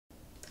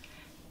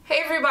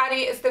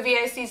Everybody, it's the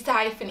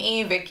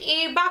VICs-E,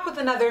 Vic-E, back with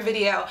another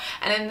video.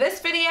 And in this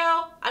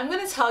video, I'm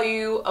going to tell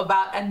you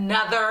about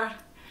another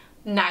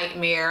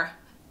nightmare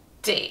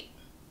date.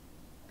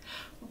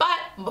 But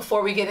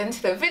before we get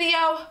into the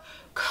video,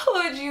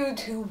 could you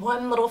do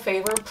one little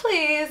favor,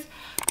 please?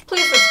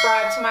 Please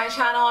subscribe to my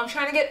channel. I'm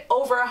trying to get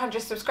over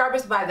 100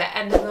 subscribers by the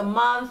end of the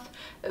month.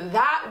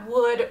 That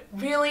would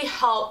really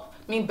help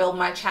me build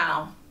my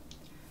channel.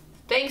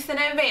 Thanks in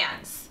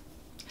advance.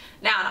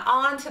 Now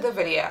on to the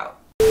video.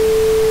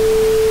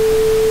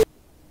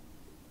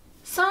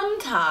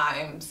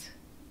 Sometimes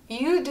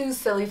you do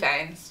silly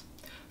things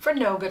for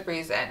no good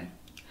reason.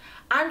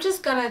 I'm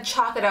just gonna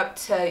chalk it up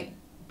to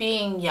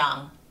being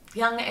young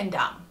and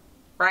dumb,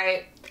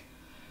 right?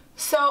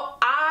 So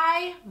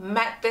I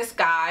met this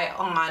guy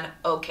on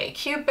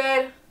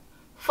OkCupid.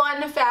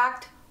 Fun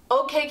fact,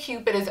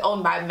 OkCupid is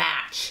owned by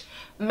Match.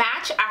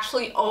 Match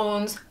actually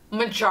owns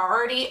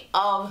majority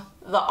of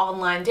the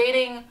online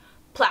dating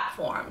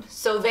platforms.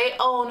 So they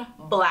own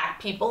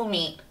Black People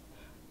Meet,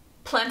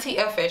 Plenty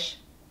of Fish,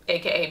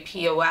 aka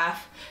POF.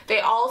 They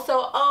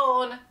also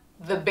own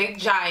the big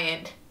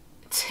giant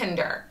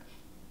Tinder.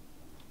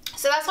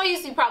 So that's why you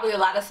see probably a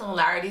lot of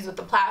similarities with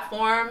the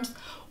platforms,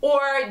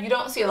 or you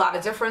don't see a lot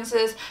of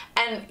differences.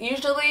 And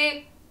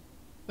usually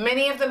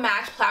many of the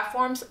Match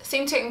platforms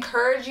seem to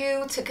encourage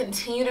you to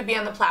continue to be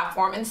on the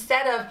platform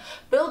instead of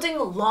building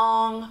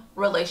long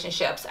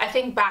relationships. I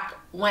think back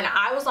when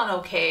I was on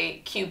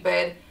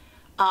OkCupid,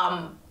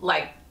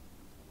 like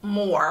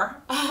more,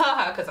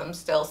 because I'm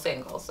still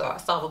single, so I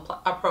still have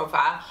a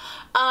profile.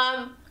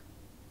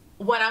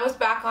 When I was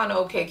back on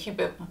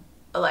OkCupid,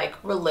 like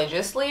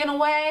religiously in a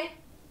way,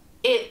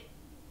 it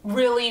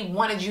really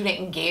wanted you to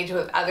engage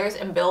with others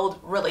and build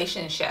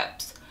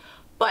relationships.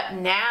 But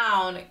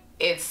now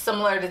it's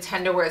similar to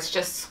Tinder, where it's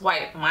just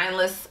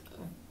mindless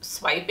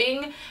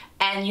swiping,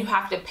 and you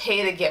have to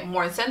pay to get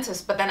more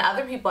incentives, but then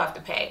other people have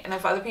to pay. And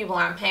if other people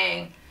aren't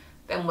paying,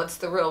 then what's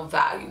the real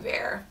value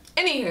there?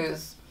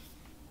 Anywho's,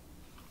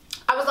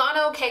 I was on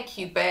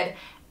OkCupid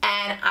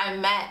and I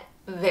met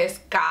this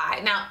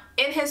guy. Now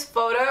in his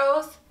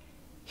photos,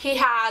 he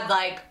had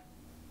like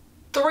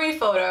 3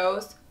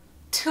 photos.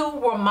 2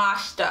 were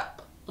moshed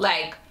up,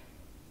 like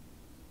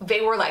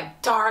they were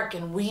like dark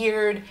and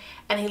weird,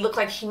 and he looked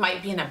like he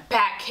might be in a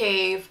bat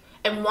cave,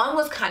 and 1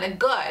 was kind of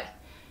good.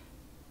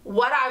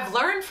 What I've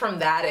learned from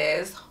that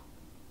is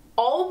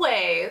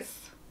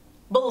always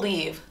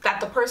believe that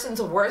the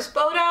person's worst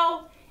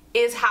photo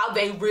is how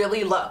they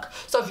really look.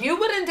 So if you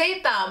wouldn't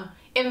date them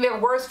in their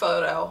worst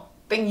photo,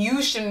 then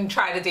you shouldn't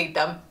try to date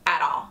them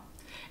at all.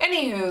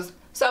 Anywho's,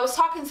 so I was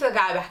talking to the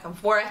guy back and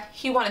forth.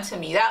 He wanted to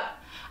meet up.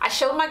 I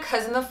showed my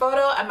cousin the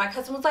photo, and my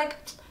cousin was like,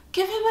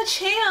 give him a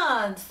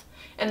chance.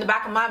 In the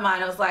back of my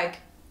mind, I was like,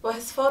 well,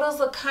 his photos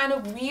look kind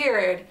of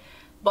weird.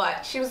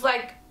 But she was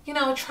like, you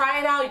know, try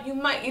it out. You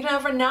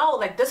never know.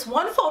 Like, this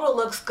 1 photo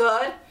looks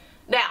good.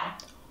 Now,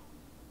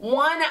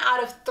 1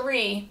 out of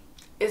 3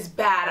 is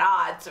bad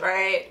odds,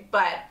 right?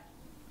 But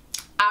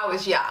I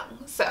was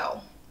young,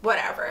 so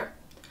whatever.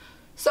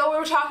 So we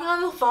were talking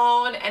on the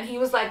phone, and he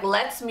was like,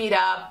 let's meet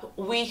up.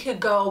 We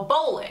could go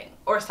bowling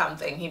or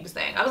something, he was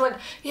saying. I was like,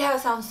 yeah,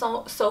 that sounds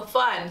so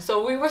fun.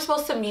 So we were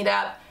supposed to meet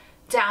up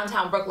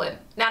downtown Brooklyn.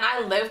 Now,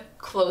 I live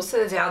close to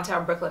the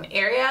downtown Brooklyn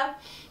area,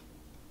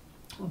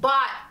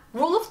 but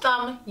rule of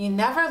thumb, you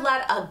never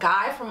let a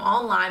guy from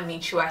online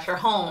meet you at your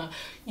home.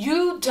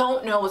 You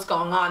don't know what's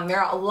going on.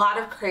 There are a lot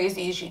of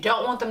crazies. You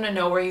don't want them to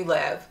know where you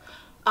live.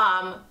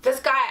 This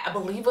guy, I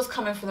believe, was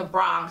coming from the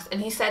Bronx, and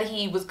he said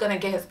he was gonna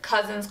get his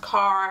cousin's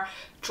car,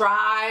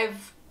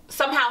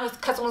 somehow his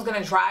cousin was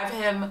gonna drive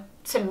him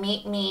to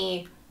meet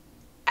me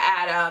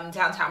at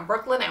downtown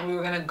Brooklyn, and we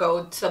were gonna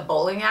go to the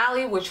bowling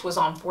alley, which was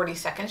on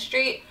 42nd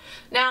Street.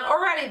 Now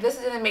already this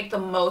didn't make the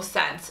most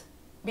sense,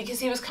 because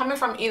he was coming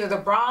from either the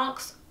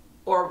Bronx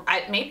or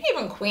maybe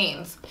even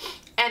Queens,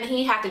 and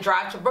he had to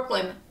drive to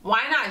Brooklyn.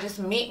 Why not just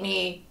meet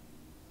me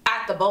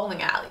at the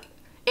bowling alley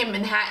in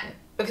Manhattan?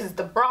 Because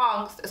the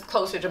Bronx is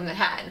closer to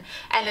Manhattan,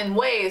 and in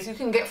ways you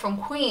can get from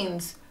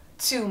Queens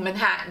to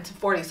Manhattan to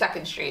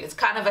 42nd Street. It's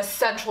kind of a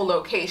central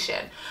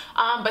location.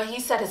 But he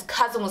said his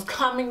cousin was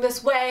coming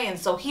this way, and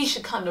so he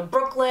should come to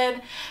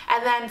Brooklyn.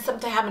 And then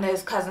something happened to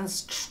his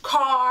cousin's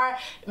car.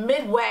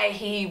 Midway,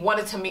 he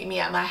wanted to meet me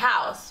at my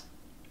house.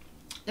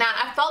 Now,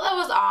 I felt that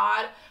was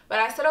odd, but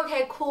I said,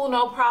 okay, cool,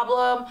 no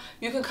problem.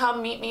 You can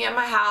come meet me at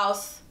my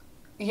house.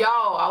 Yo,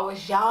 I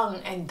was young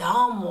and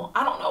dumb.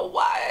 I don't know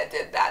why I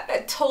did that.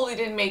 That totally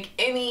didn't make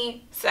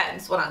any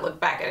sense when I look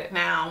back at it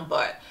now,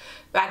 but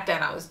back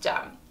then I was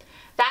dumb.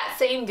 That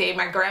same day,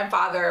 my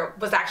grandfather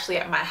was actually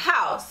at my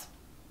house,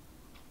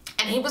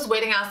 and he was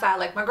waiting outside.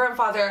 Like, my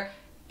grandfather,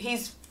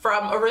 he's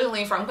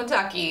originally from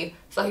Kentucky,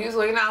 so he was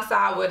waiting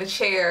outside with a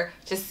chair,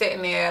 just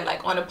sitting there,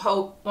 like on the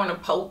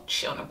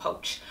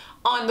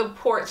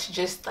porch,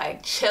 just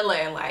like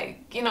chilling,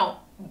 like, you know,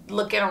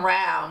 looking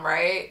around,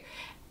 right?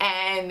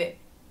 And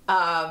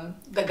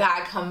the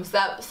guy comes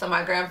up, so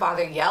my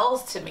grandfather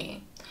yells to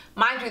me.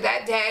 Mind you,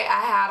 that day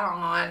I had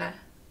on,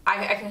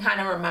 I can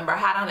kind of remember, I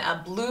had on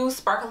a blue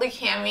sparkly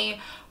cami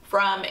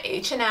from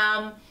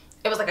H&M.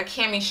 It was like a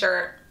cami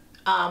shirt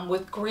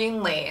with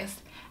green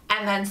lace,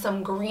 and then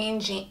some green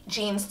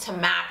jeans to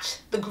match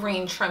the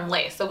green trim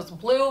lace. So it was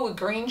blue with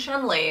green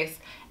trim lace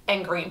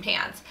and green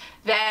pants.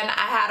 Then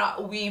I had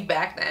a weave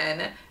back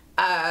then,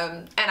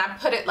 and I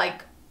put it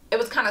like, it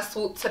was kind of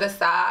swooped to the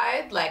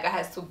side, like I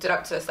had swooped it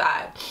up to the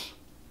side,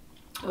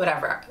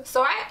 whatever.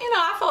 So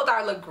I felt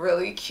I looked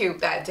really cute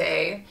that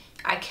day.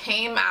 I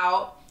came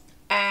out,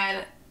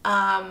 and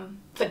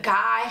the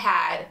guy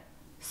had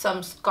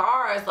some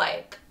scars,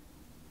 like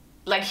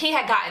he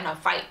had gotten in a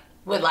fight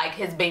with like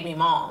his baby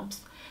moms,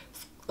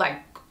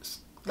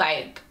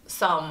 like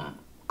some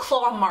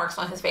claw marks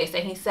on his face,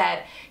 and he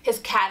said his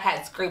cat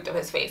had scraped up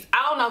his face.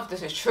 I don't know if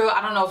this is true.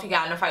 I don't know if he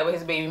got in a fight with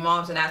his baby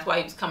moms and that's why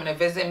he was coming to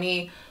visit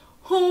me.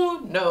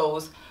 Who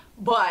knows?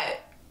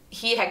 But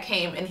he had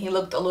came and he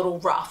looked a little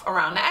rough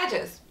around the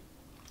edges.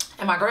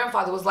 And my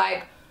grandfather was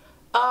like,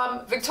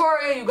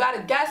 Victoria, you got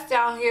a guest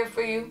down here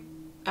for you.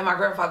 And my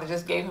grandfather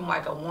just gave him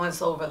like a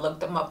once over,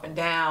 looked him up and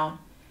down.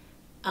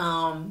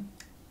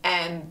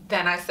 And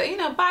then I said,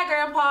 bye,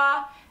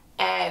 Grandpa.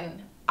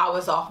 And I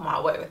was off my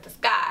way with this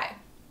guy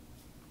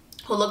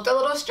who looked a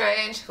little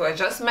strange, who had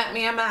just met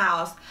me in my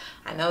house.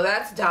 I know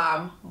that's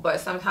dumb, but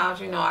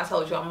sometimes, I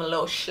told you I'm a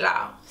little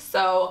slow.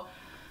 So,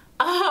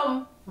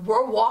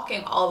 we're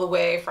walking all the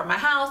way from my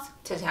house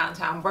to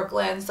downtown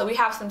Brooklyn, so we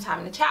have some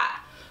time to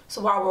chat.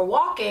 So while we're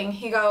walking,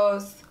 he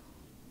goes,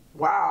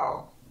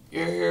 wow,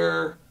 your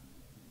hair,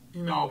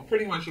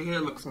 pretty much your hair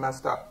looks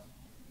messed up.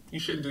 You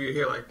shouldn't do your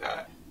hair like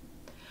that.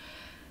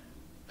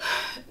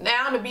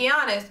 Now, to be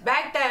honest,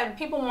 back then,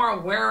 people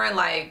weren't wearing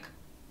like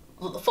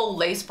full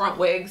lace front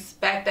wigs.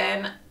 Back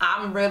then,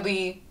 I'm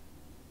really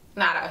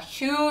not a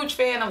huge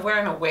fan of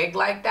wearing a wig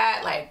like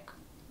that. Like,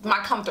 my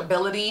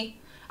comfortability,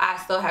 I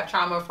still have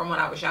trauma from when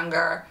I was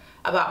younger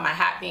about my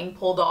hat being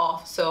pulled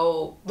off.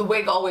 So the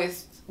wig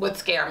always would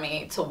scare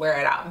me to wear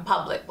it out in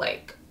public.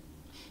 Like,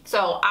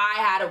 so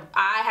I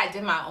had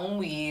did my own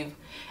weave.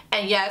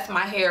 And yes,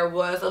 my hair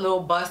was a little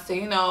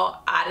busted.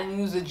 I didn't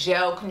use a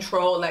gel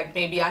control like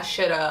maybe I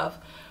should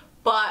have.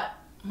 But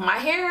my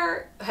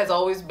hair has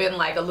always been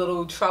like a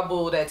little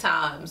troubled at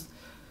times.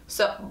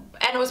 So,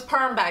 and it was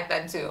perm back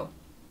then too.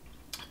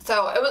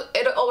 So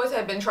it always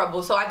had been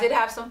troubled. So I did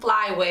have some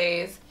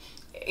flyaways.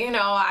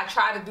 I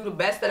tried to do the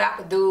best that I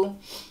could do.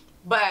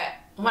 But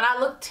when I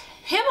looked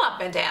him up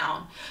and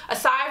down,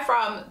 aside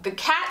from the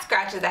cat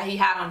scratches that he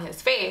had on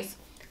his face,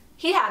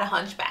 he had a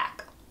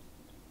hunchback.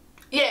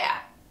 Yeah,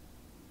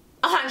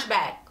 a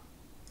hunchback.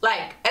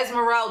 Like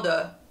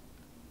Esmeralda,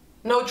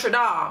 Notre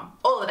Dame,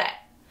 all of that.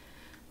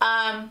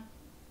 And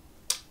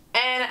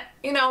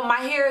my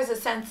hair is a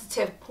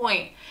sensitive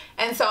point.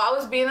 And so I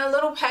was being a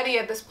little petty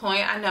at this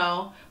point, I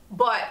know,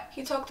 but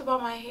he talked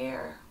about my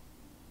hair.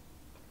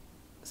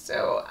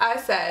 So I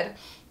said,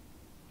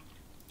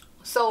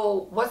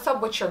 so what's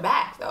up with your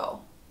back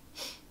though?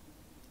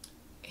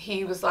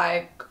 He was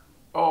like,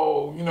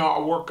 oh, I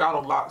work out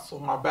a lot, so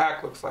my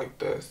back looks like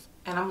this.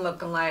 And I'm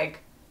looking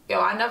like, yo,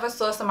 I never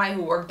saw somebody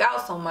who worked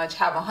out so much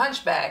have a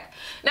hunchback.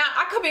 Now,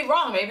 I could be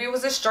wrong. Maybe it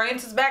was a strain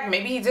to his back.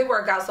 Maybe he did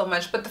work out so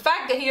much. But the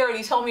fact that he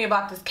already told me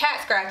about this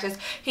cat scratches,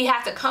 he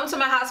had to come to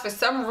my house for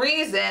some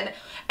reason,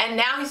 and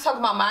now he's talking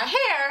about my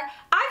hair,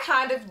 I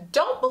kind of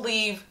don't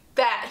believe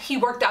that he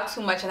worked out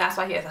too much and that's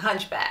why he has a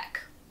hunchback.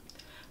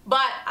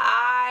 But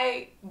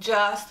I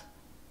just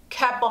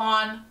kept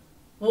on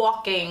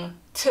walking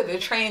to the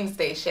train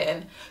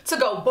station to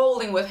go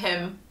bowling with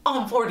him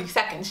on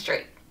 42nd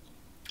Street.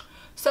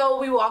 So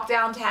we walk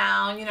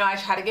downtown, I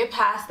try to get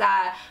past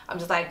that. I'm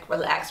just like,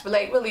 relax,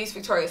 relate, release,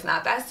 Victoria. It's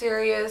not that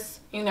serious.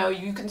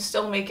 You can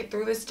still make it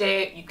through this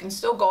date. You can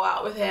still go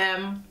out with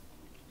him.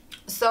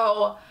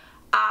 So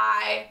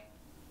I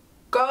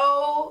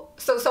go,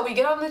 so we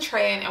get on the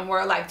train and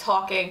we're like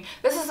talking.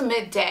 This is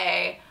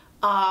midday.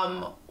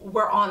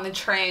 We're on the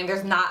train.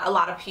 There's not a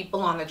lot of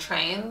people on the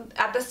train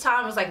at this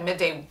time. It was like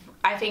midday.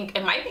 I think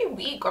it might be a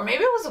week, or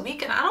maybe it was a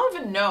weekend. I don't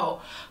even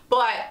know.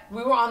 But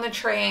we were on the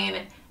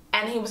train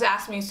and he was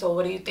asking me, so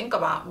what do you think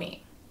about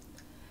me?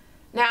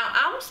 Now,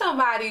 I'm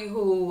somebody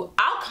who,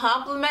 I'll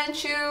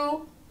compliment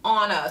you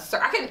on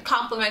I can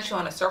compliment you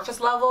on a surface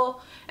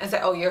level and say,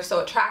 oh, you're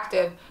so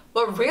attractive.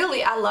 But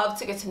really, I love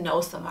to get to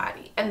know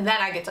somebody. And then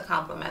I get to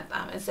compliment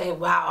them and say,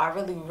 wow, I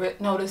really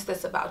noticed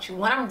this about you.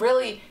 When I'm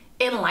really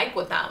in like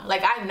with them,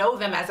 like I know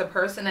them as a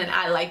person and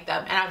I like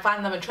them and I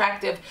find them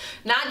attractive,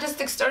 not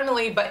just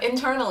externally, but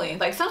internally.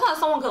 Like sometimes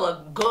someone could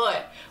look good,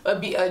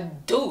 but be a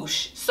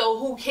douche. So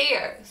who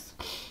cares?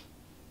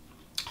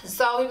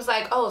 So he was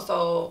like, oh,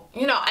 so,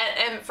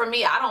 and for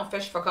me, I don't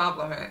fish for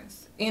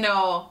compliments.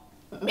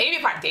 Maybe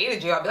if I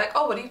dated you, I'd be like,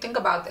 oh, what do you think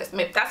about this?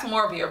 Maybe that's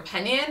more of your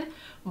opinion,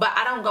 but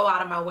I don't go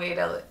out of my way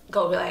to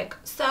go be like,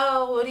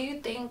 so what do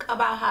you think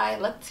about how I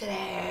look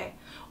today?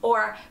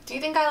 Or do you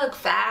think I look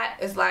fat?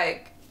 It's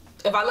like,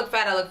 if I look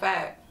fat, I look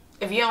fat.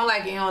 If you don't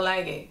like it, you don't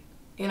like it.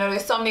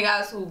 There's so many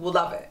guys who will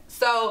love it.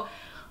 So,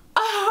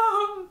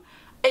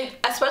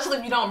 especially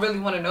if you don't really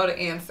want to know the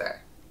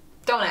answer,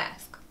 don't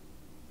ask.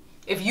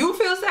 If you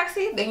feel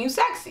sexy, then you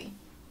sexy.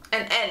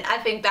 And I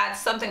think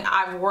that's something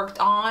I've worked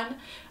on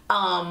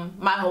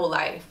my whole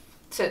life,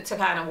 to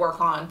kind of work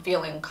on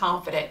feeling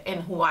confident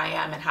in who I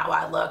am and how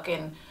I look,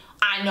 and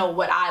I know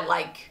what I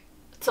like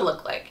to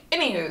look like.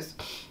 Anywho's,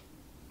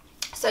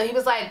 so he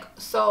was like,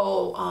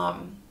 so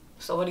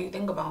what do you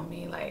think about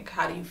me? Like,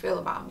 how do you feel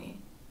about me?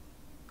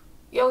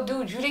 Yo,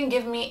 dude, you didn't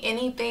give me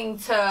anything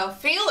to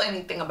feel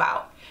anything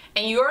about.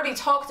 And you already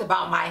talked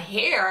about my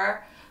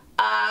hair,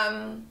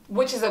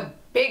 which is a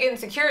big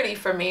insecurity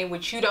for me,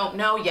 which you don't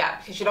know yet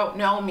because you don't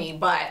know me.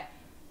 But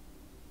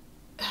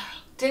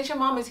didn't your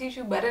mama teach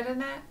you better than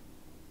that?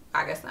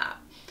 I guess not.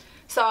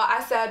 So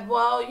I said,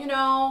 well, you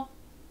know,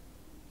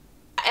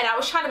 and I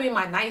was trying to be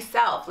my nice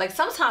self. Like,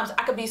 sometimes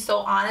I could be so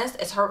honest,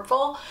 it's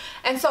hurtful.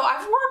 And so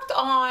I've worked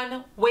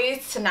on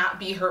ways to not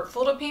be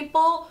hurtful to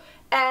people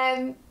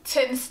and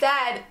to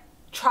instead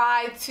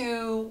try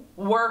to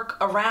work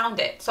around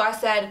it. So I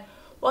said,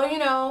 well, you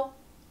know,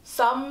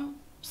 some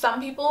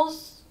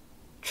people's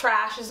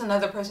trash is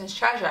another person's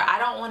treasure. I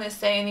don't want to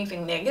say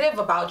anything negative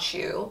about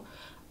you,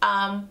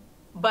 but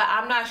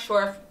I'm not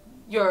sure if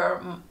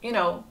you're, you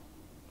know,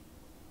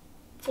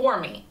 for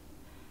me.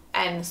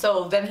 And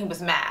so then he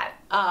was mad.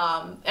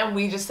 And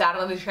we just sat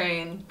on the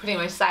train pretty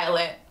much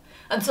silent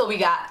until we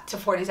got to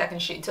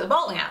 42nd Street, to the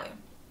bowling alley.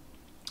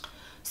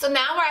 So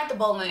now we're at the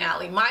bowling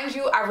alley. Mind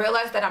you, I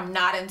realized that I'm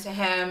not into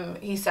him.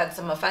 He said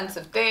some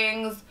offensive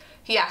things.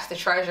 He asked the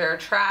treasure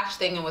trash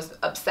thing and was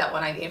upset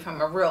when I gave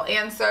him a real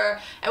answer.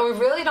 And we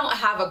really don't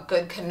have a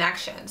good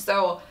connection.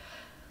 So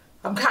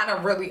I'm kind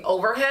of really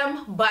over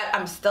him, but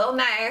I'm still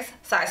nice,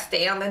 so I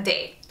stay on the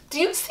date. Do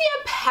you see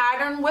a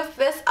pattern with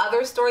this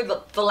other story,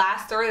 the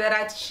last story that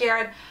I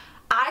shared?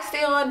 I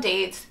stay on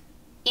dates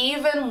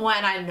even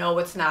when I know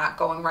it's not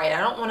going right.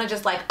 I don't want to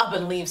just like up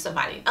and leave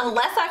somebody.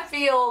 Unless I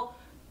feel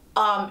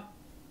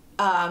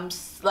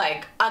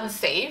like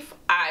unsafe,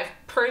 I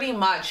pretty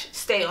much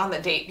stay on the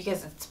date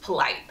because it's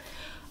polite.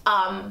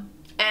 And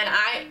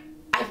I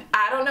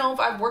don't know if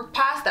I've worked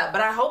past that,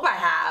 but I hope I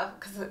have,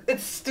 because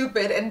it's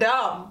stupid and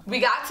dumb. We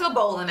got to the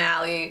bowling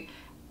alley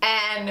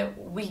and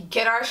we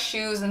get our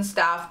shoes and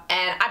stuff,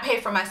 and I pay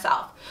for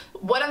myself.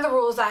 One of the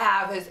rules I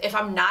have is if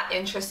I'm not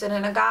interested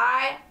in a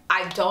guy,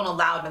 I don't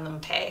allow them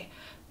to pay.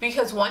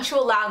 Because once you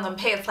allow them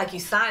to pay, it's like you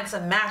signed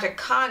some magic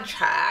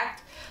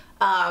contract,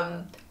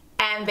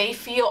 and they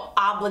feel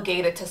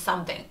obligated to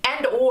something,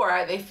 and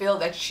or they feel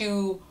that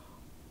you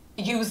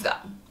use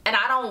them. And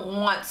I don't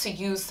want to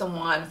use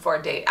someone for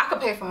a date. I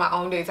could pay for my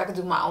own dates, I could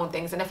do my own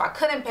things, and if I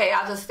couldn't pay,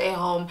 I'll just stay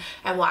home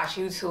and watch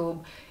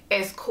YouTube.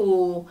 It's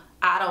cool.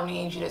 I don't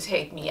need you to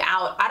take me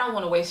out. I don't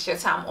want to waste your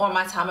time or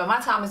my time, and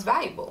my time is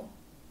valuable.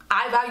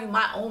 I value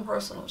my own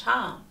personal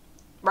time,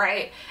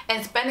 right?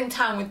 And spending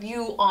time with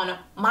you on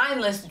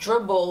mindless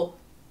dribble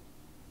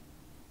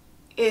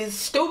is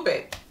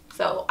stupid,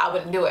 so I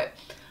wouldn't do it.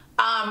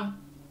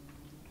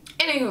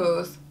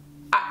 Anywho's,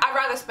 I'd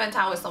rather spend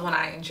time with someone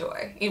I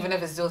enjoy, even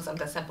if it's doing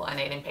something simple and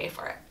they didn't pay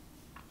for it.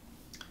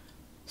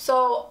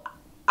 So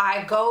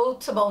I go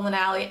to bowling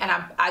alley and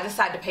I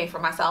decide to pay for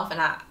myself,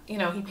 and you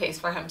know, he pays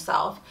for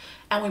himself,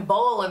 and we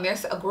bowl, and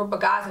there's a group of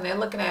guys and they're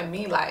looking at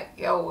me like,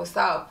 yo, what's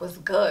up, what's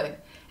good?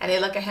 And they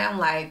look at him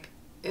like,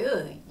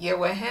 ew, you're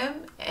with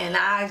him? And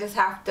I just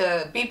have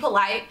to be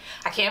polite.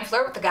 I can't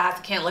flirt with the guys,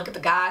 I can't look at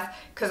the guys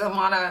because I'm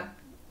on a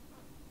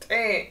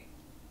date.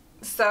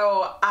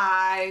 So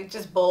I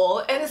just bowl,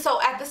 and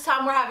so at this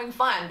time we're having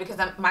fun because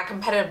my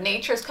competitive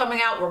nature is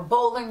coming out. We're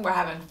bowling, we're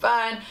having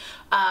fun,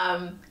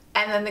 and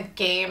then the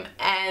game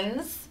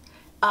ends.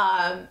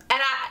 And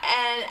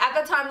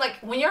at the time, like,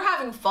 when you're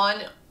having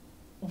fun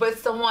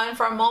with someone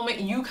for a moment,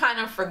 you kind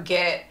of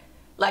forget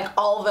like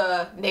all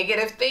the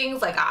negative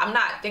things. Like, I'm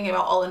not thinking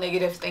about all the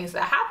negative things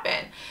that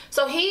happen.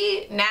 So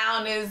he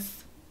now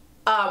is,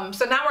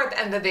 so now we're at the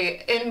end of the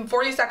day in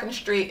 42nd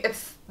Street.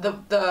 It's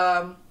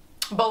the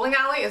bowling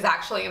alley is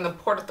actually in the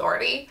Port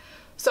Authority.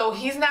 So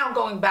he's now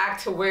going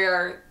back to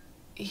where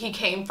he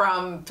came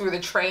from through the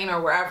train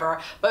or wherever.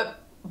 But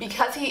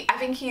because I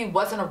think he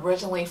wasn't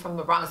originally from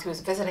the Bronx, he was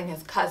visiting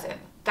his cousin.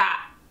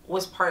 That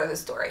was part of the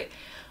story.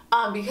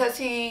 Because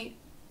he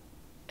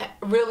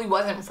really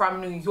wasn't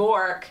from New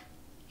York,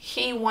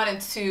 he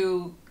wanted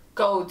to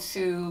go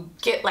to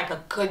get like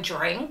a good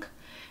drink.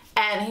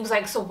 And he was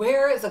like, so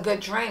where is a good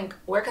drink?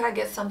 Where can I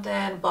get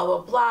something? Blah,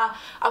 blah, blah.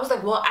 I was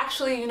like, well,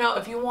 actually, you know,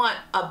 if you want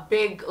a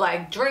big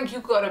like drink, you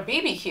go to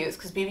BBQ's,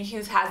 because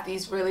BBQ's has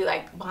these really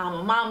like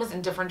Bahama Mamas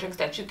and different drinks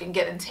that you can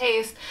get and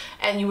taste,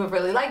 and you would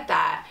really like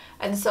that.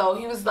 And so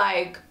he was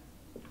like,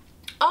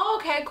 oh,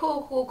 okay,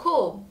 cool, cool,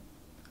 cool.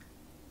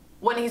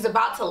 When he's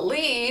about to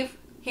leave,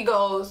 he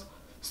goes,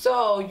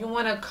 so you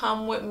want to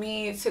come with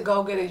me to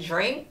go get a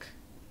drink?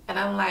 And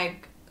I'm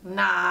like,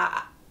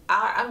 nah,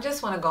 I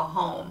just want to go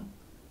home.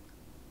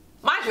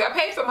 Mind you, I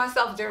paid for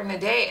myself during the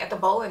day at the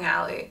bowling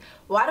alley.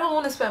 Why do I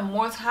want to spend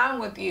more time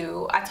with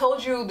you? I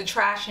told you the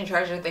trash and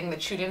treasure thing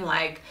that you didn't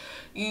like.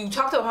 You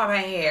talked about my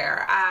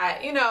hair.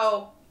 You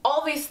know,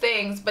 all these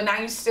things, but now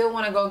you still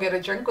want to go get a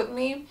drink with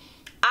me?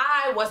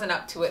 I wasn't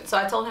up to it. So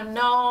I told him,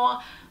 no,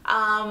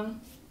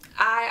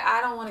 I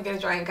don't want to get a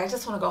drink. I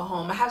just want to go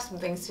home. I have some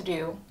things to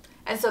do.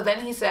 And so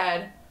then he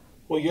said,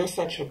 well, you're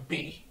such a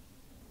B.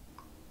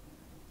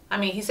 I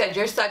mean, he said,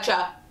 you're such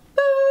a...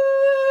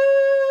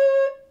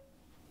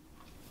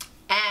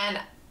 And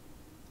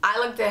I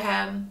looked at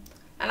him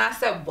and I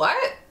said,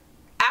 what?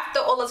 After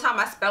all the time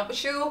I spent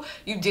with you,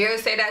 you dare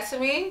say that to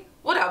me?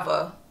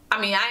 Whatever.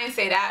 I mean, I didn't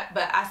say that,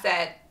 but I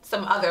said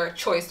some other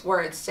choice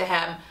words to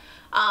him.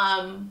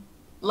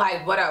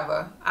 Like,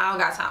 whatever. I don't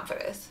got time for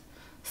this.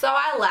 So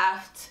I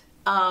left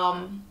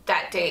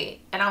that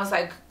date. And I was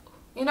like,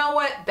 you know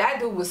what? That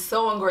dude was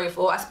so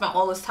ungrateful. I spent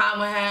all this time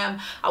with him.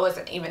 I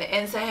wasn't even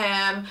into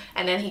him.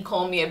 And then he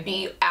called me a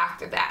B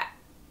after that.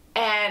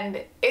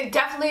 And it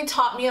definitely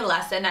taught me a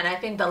lesson. And I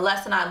think the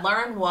lesson I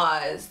learned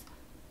was,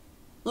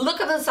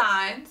 look at the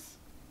signs.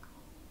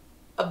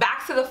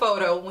 Back to the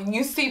photo. When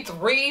you see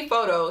 3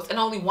 photos and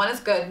only one is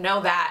good,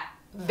 know that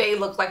they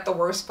look like the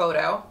worst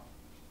photo.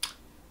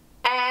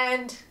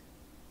 And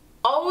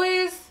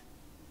always,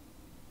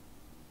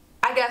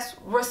 I guess,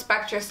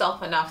 respect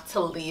yourself enough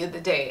to lead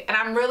the date. And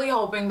I'm really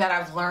hoping that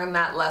I've learned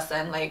that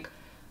lesson. Like,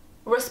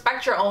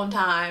 respect your own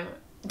time.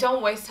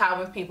 Don't waste time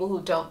with people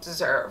who don't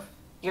deserve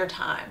your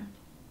time.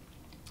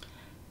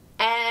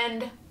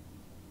 And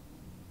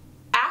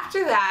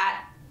after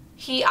that,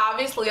 he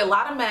obviously, a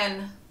lot of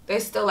men, they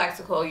still like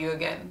to call you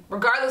again,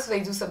 regardless if they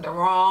do something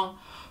wrong,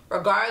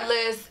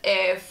 regardless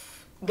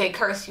if they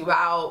curse you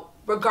out,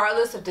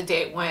 regardless if the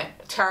date went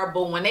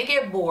terrible. When they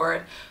get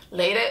bored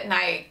late at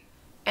night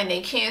and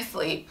they can't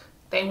sleep,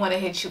 they want to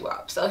hit you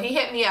up. So he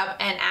hit me up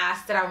and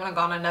asked that I want to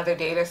go on another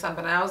date or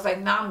something. And I was like,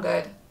 no, I'm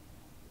good.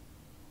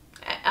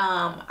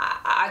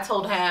 I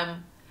told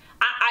him,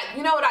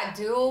 you know what I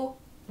do?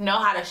 Know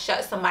how to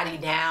shut somebody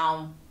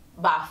down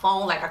by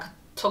phone. Like, I could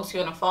talk to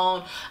you on the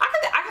phone.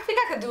 I think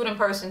I could do it in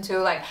person too.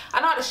 Like, I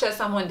know how to shut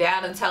someone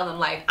down and tell them,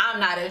 like, I'm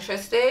not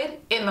interested,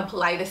 in the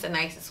politest and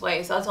nicest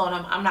way. So I told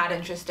him, I'm not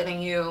interested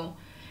in you.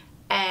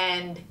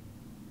 And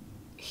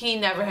he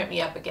never hit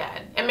me up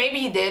again. And maybe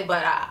he did,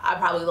 but I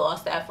probably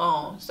lost that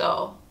phone.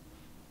 So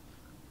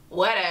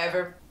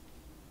whatever.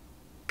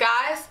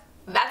 Guys,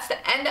 that's the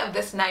end of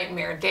this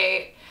nightmare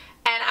date.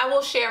 And I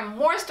will share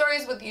more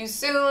stories with you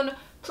soon.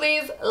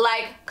 Please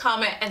like,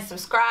 comment, and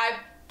subscribe.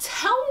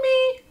 Tell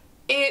me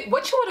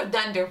what you would have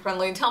done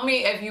differently. Tell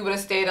me if you would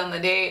have stayed on the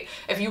date,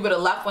 if you would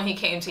have left when he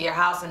came to your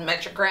house and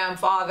met your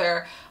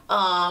grandfather,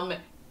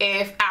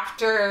 if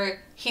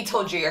after he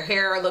told you your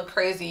hair looked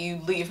crazy, you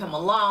leave him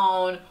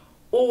alone,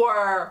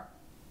 or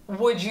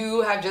would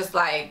you have just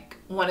like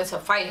wanted to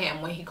fight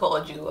him when he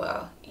called you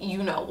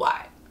you know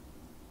what.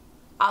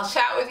 I'll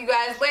chat with you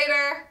guys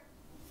later.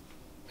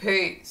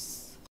 Peace.